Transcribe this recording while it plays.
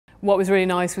what was really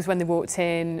nice was when they walked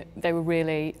in, they were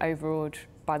really overawed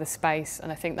by the space,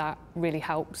 and I think that really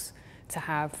helps to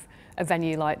have a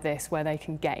venue like this where they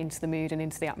can get into the mood and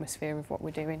into the atmosphere of what we're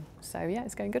doing. So yeah,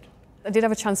 it's going good. I did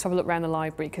have a chance to have a look around the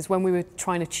library because when we were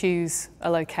trying to choose a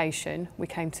location, we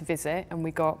came to visit and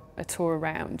we got a tour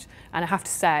around. And I have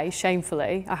to say,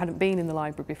 shamefully, I hadn't been in the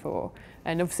library before.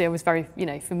 And obviously I was very,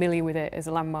 familiar with it as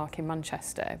a landmark in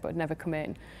Manchester, but I'd never come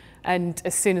in. And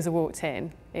as soon as I walked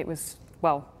in, it was,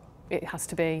 well, it has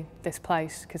to be this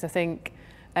place, because I think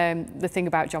the thing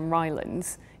about John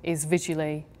Rylands is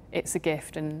visually it's a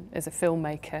gift, and as a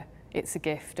filmmaker it's a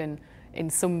gift, and in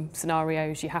some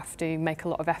scenarios you have to make a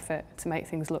lot of effort to make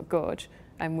things look good,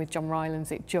 and with John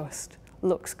Rylands it just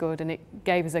looks good, and it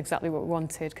gave us exactly what we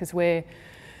wanted, because we're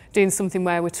doing something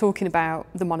where we're talking about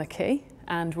the monarchy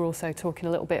and we're also talking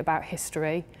a little bit about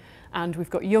history, and we've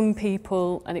got young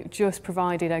people, and it just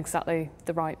provided exactly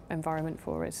the right environment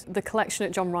for us. The collection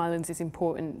at John Rylands is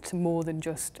important to more than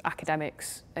just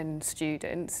academics and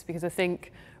students, because I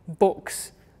think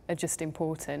books are just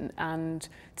important, and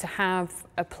to have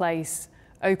a place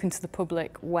open to the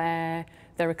public where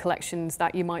there are collections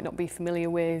that you might not be familiar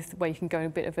with, where you can go on a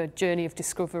bit of a journey of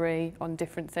discovery on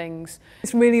different things.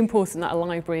 It's really important that a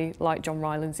library like John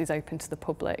Rylands is open to the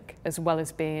public, as well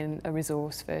as being a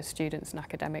resource for students and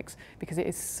academics, because it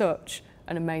is such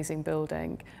an amazing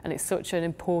building and it's such an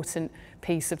important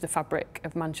piece of the fabric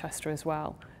of Manchester as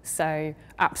well. So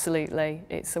absolutely,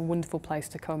 it's a wonderful place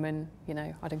to come, and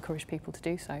I'd encourage people to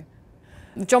do so.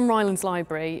 The John Rylands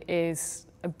Library is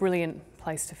a brilliant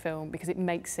place to film because it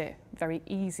makes it very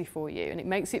easy for you, and it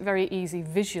makes it very easy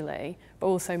visually, but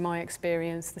also my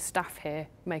experience, the staff here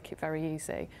make it very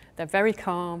easy. They're very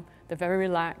calm, they're very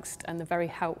relaxed, and they're very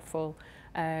helpful,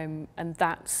 and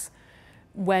that's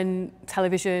when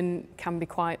television can be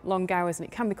quite long hours and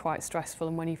it can be quite stressful,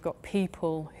 and when you've got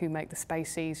people who make the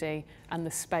space easy and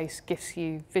the space gifts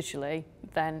you visually,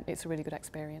 then it's a really good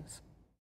experience.